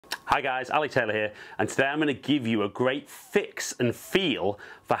Hi guys, Ali Taylor here, and today I'm going to give you a great fix and feel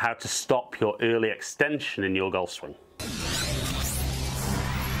for how to stop your early extension in your golf swing.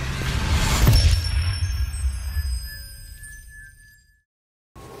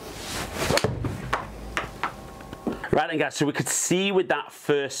 Right then guys, so we could see with that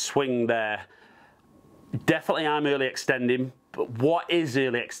first swing there, definitely I'm early extending, but what is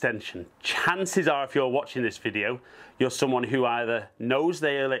early extension? Chances are if you're watching this video, you're someone who either knows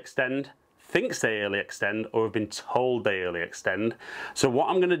they early extend, thinks they early extend, or have been told they early extend. So what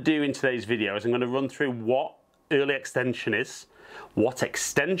I'm going to do in today's video is I'm going to run through what early extension is, what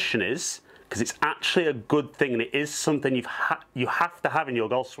extension is, because it's actually a good thing and it is something you have to have in your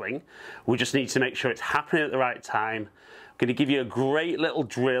golf swing. We just need to make sure it's happening at the right time. I'm going to give you a great little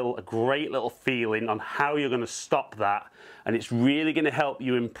drill, a great little feeling on how you're going to stop that, and it's really going to help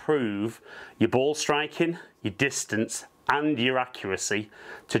you improve your ball striking, your distance and your accuracy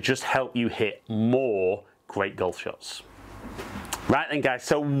to just help you hit more great golf shots. Right then guys,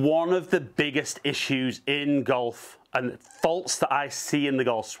 so one of the biggest issues in golf and faults that I see in the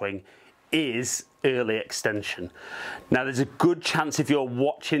golf swing is early extension. Now there's a good chance if you're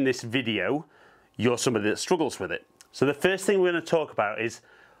watching this video, you're somebody that struggles with it. So the first thing we're going to talk about is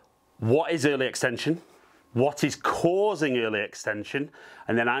what is early extension, what is causing early extension,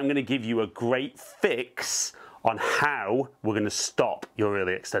 and then I'm going to give you a great fix on how we're going to stop your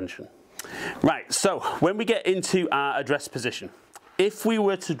early extension. Right, so when we get into our address position, if we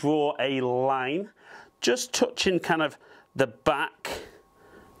were to draw a line just touching kind of the back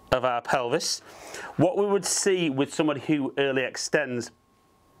of our pelvis, what we would see with somebody who early extends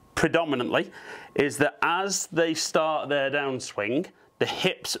predominantly is that as they start their downswing, the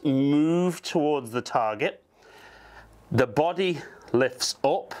hips move towards the target, the body lifts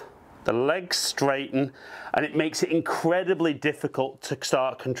up, the legs straighten, and it makes it incredibly difficult to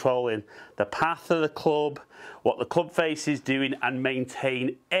start controlling the path of the club, what the club face is doing, and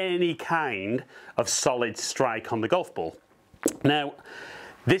maintain any kind of solid strike on the golf ball. Now,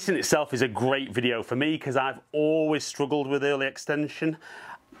 this in itself is a great video for me because I've always struggled with early extension,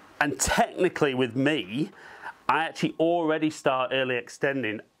 and technically with me, I actually already start early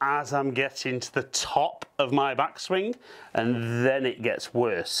extending as I'm getting to the top of my backswing, and then it gets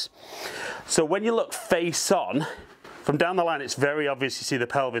worse. So when you look face on, from down the line it's very obvious you see the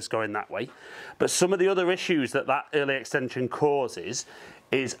pelvis going that way, but some of the other issues that early extension causes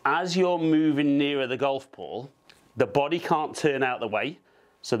is as you're moving nearer the golf ball, the body can't turn out the way,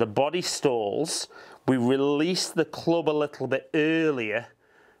 so the body stalls, we release the club a little bit earlier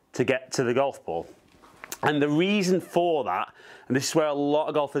to get to the golf ball. And the reason for that, and this is where a lot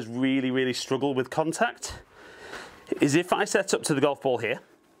of golfers really struggle with contact, is if I set up to the golf ball here,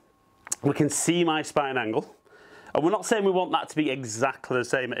 we can see my spine angle. And we're not saying we want that to be exactly the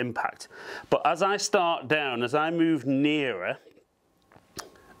same at impact, but as I start down, as I move nearer,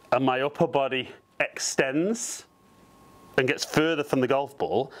 and my upper body extends and gets further from the golf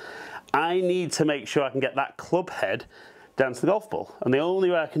ball, I need to make sure I can get that club head down to the golf ball. And the only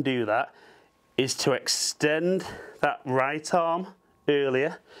way I can do that is to extend that right arm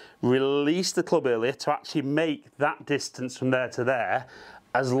earlier, release the club earlier to actually make that distance from there to there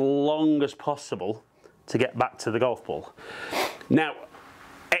as long as possible to get back to the golf ball. Now,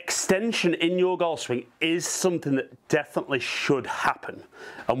 extension in your golf swing is something that definitely should happen.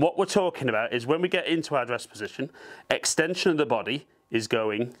 And what we're talking about is when we get into our address position, extension of the body is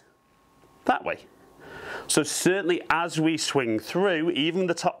going that way. So certainly as we swing through, even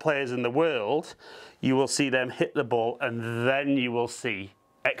the top players in the world, you will see them hit the ball and then you will see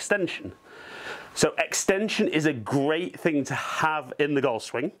extension. So extension is a great thing to have in the golf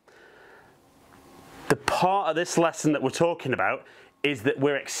swing. The part of this lesson that we're talking about is that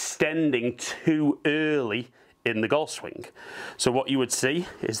we're extending too early in the golf swing. So what you would see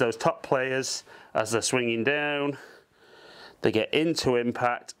is those top players, as they're swinging down, they get into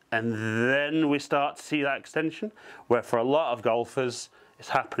impact, and then we start to see that extension, where for a lot of golfers, it's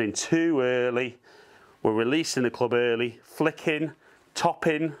happening too early. We're releasing the club early, flicking,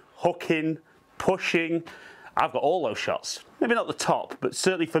 topping, hooking, pushing. I've got all those shots. Maybe not the top, but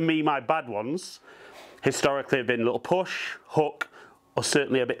certainly for me, my bad ones historically have been a little push, hook, or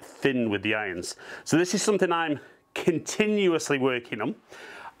certainly a bit thin with the irons. So this is something I'm continuously working on.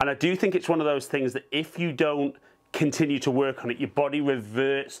 And I do think it's one of those things that if you don't continue to work on it, your body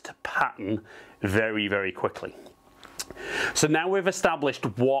reverts to pattern very quickly. So now we've established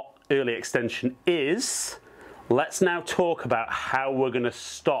what early extension is, let's now talk about how we're going to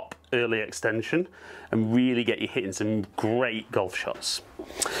stop early extension and really get you hitting some great golf shots.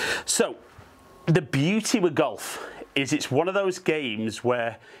 So the beauty with golf is it's one of those games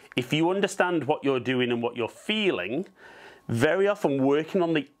where if you understand what you're doing and what you're feeling, very often working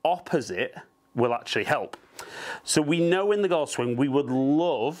on the opposite will actually help. So we know in the golf swing we would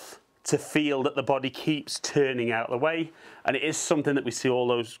love to feel that the body keeps turning out of the way, and it is something that we see all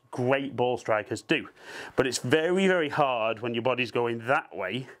those great ball strikers do. But it's very, very hard when your body's going that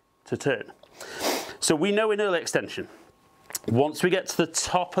way to turn. So we know in early extension, once we get to the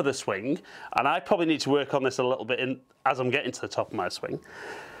top of the swing, and I probably need to work on this a little bit as I'm getting to the top of my swing.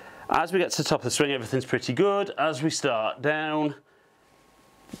 As we get to the top of the swing, everything's pretty good. As we start down,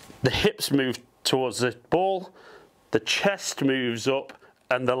 the hips move towards the ball, the chest moves up,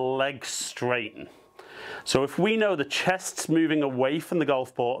 and the legs straighten. So if we know the chest's moving away from the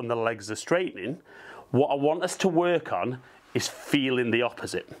golf ball and the legs are straightening, what I want us to work on is feeling the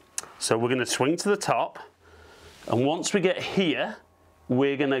opposite. So we're going to swing to the top, and once we get here,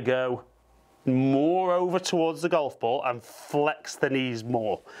 we're going to go more over towards the golf ball and flex the knees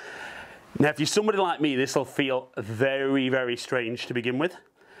more. Now, if you're somebody like me, this will feel very, very strange to begin with.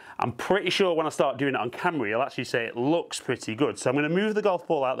 I'm pretty sure when I start doing it on camera, you'll actually say it looks pretty good. So I'm going to move the golf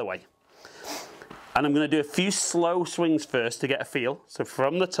ball out of the way. And I'm going to do a few slow swings first to get a feel. So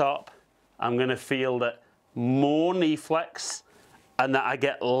from the top, I'm going to feel that more knee flex and that I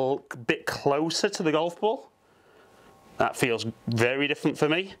get a bit closer to the golf ball. That feels very different for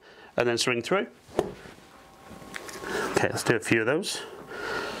me. And then swing through. Okay, let's do a few of those.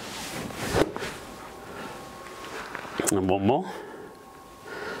 And one more.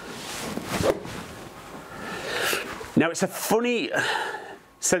 Now it's a funny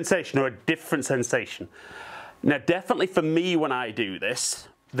sensation, or a different sensation. Now definitely for me when I do this,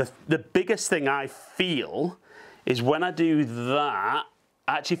 the biggest thing I feel is when I do that,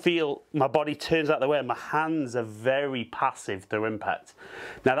 I actually feel my body turns out the way and my hands are very passive through impact.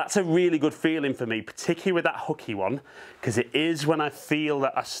 Now that's a really good feeling for me, particularly with that hooky one, because it is when I feel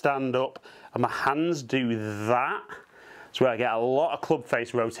that I stand up and my hands do that. It's where I get a lot of club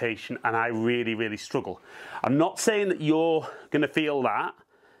face rotation and I really, really struggle. I'm not saying that you're going to feel that,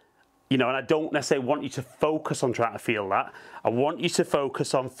 you know, and I don't necessarily want you to focus on trying to feel that. I want you to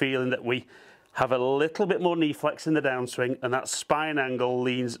focus on feeling that we have a little bit more knee flex in the downswing and that spine angle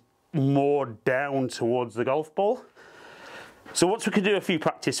leans more down towards the golf ball. So once we can do a few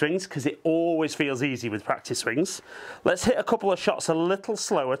practice swings, because it always feels easy with practice swings, let's hit a couple of shots a little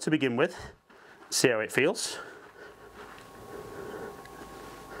slower to begin with, see how it feels.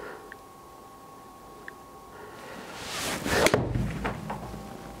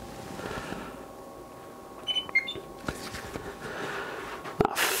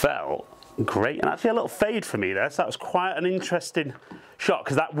 Felt great, and actually a little fade for me there, so that was quite an interesting shot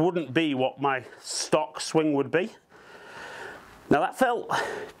because that wouldn't be what my stock swing would be. Now that felt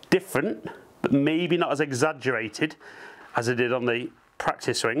different, but maybe not as exaggerated as I did on the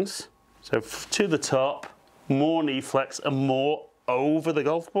practice swings. So to the top, more knee flex and more over the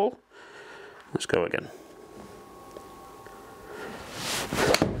golf ball. Let's go again.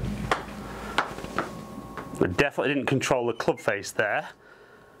 I definitely didn't control the club face there,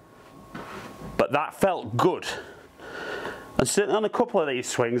 but that felt good. And certainly on a couple of these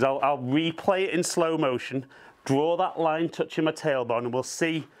swings, I'll replay it in slow motion, draw that line touching my tailbone, and we'll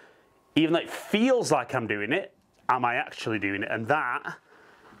see, even though it feels like I'm doing it, am I actually doing it? And that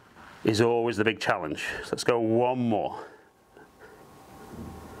is always the big challenge. So let's go one more.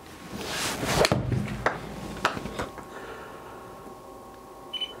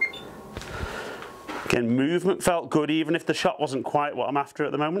 Again, movement felt good, even if the shot wasn't quite what I'm after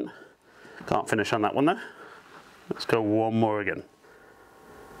at the moment. Can't finish on that one though. Let's go one more again.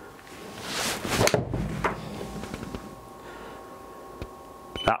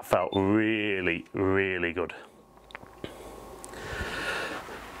 That felt really, really good.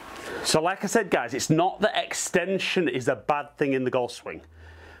 So like I said guys, it's not that extension is a bad thing in the golf swing.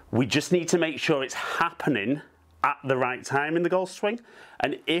 We just need to make sure it's happening at the right time in the golf swing.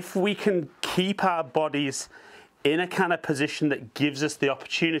 And if we can keep our bodies in a kind of position that gives us the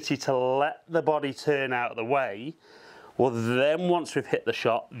opportunity to let the body turn out of the way, well then once we've hit the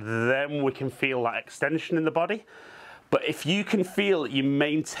shot, then we can feel that extension in the body. But if you can feel that you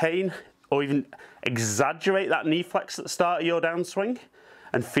maintain or even exaggerate that knee flex at the start of your downswing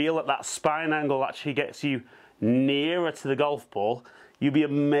and feel that that spine angle actually gets you nearer to the golf ball, you'll be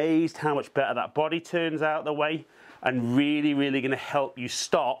amazed how much better that body turns out of the way and really, really going to help you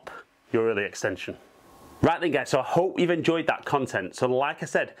stop your early extension. Right then guys, so I hope you've enjoyed that content. So like I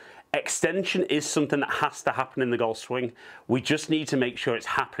said, extension is something that has to happen in the golf swing. We just need to make sure it's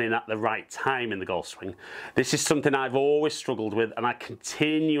happening at the right time in the golf swing. This is something I've always struggled with and I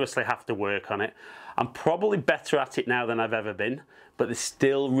continuously have to work on it. I'm probably better at it now than I've ever been, but there's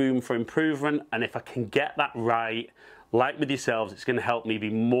still room for improvement, and if I can get that right, like with yourselves, it's going to help me be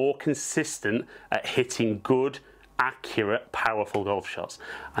more consistent at hitting good, accurate, powerful golf shots,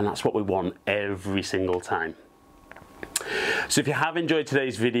 and that's what we want every single time. So if you have enjoyed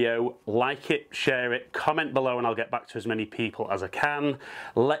today's video, like it, share it, comment below, and I'll get back to as many people as I can.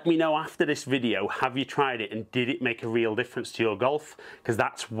 Let me know after this video, have you tried it and did it make a real difference to your golf? Because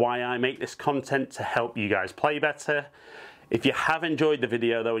that's why I make this content, to help you guys play better. If you have enjoyed the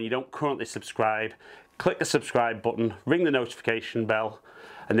video though and you don't currently subscribe, click the subscribe button, ring the notification bell,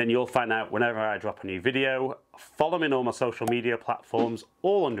 and then you'll find out whenever I drop a new video. Follow me on all my social media platforms,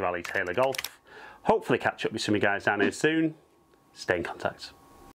 all under Ali Taylor Golf. Hopefully catch up with some of you guys down here soon. Stay in contact.